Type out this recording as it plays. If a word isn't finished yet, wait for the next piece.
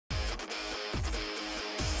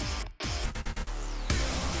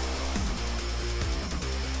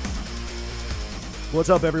What's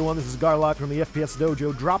up, everyone? This is Garlock from the FPS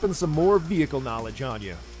Dojo, dropping some more vehicle knowledge on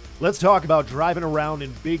you. Let's talk about driving around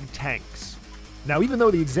in big tanks. Now, even though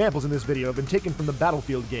the examples in this video have been taken from the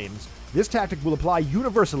Battlefield games, this tactic will apply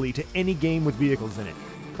universally to any game with vehicles in it.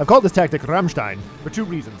 I've called this tactic Rammstein for two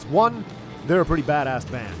reasons. One, they're a pretty badass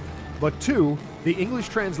band. But two, the English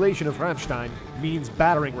translation of Rammstein means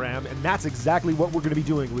battering ram, and that's exactly what we're going to be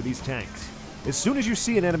doing with these tanks. As soon as you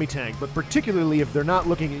see an enemy tank, but particularly if they're not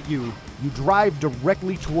looking at you, you drive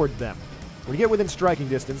directly toward them. When you get within striking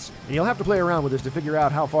distance, and you'll have to play around with this to figure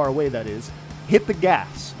out how far away that is, hit the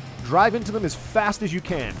gas. Drive into them as fast as you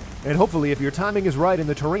can, and hopefully if your timing is right and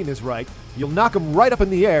the terrain is right, you'll knock them right up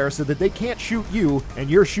in the air so that they can't shoot you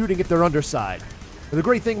and you're shooting at their underside. But the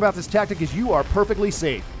great thing about this tactic is you are perfectly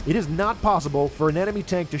safe. It is not possible for an enemy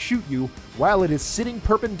tank to shoot you while it is sitting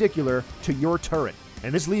perpendicular to your turret.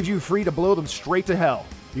 And this leaves you free to blow them straight to hell.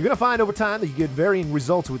 You're going to find over time that you get varying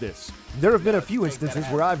results with this. There have been a few instances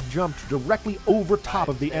where I've jumped directly over top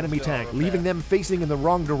of the enemy tank, leaving them facing in the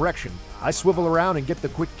wrong direction. I swivel around and get the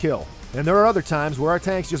quick kill. And there are other times where our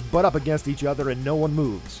tanks just butt up against each other and no one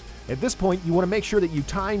moves. At this point, you want to make sure that you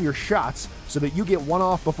time your shots so that you get one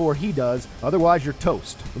off before he does, otherwise you're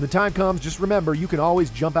toast. When the time comes, just remember you can always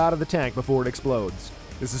jump out of the tank before it explodes.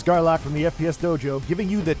 This is Garlock from the FPS Dojo, giving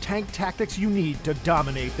you the tank tactics you need to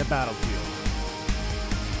dominate the battlefield.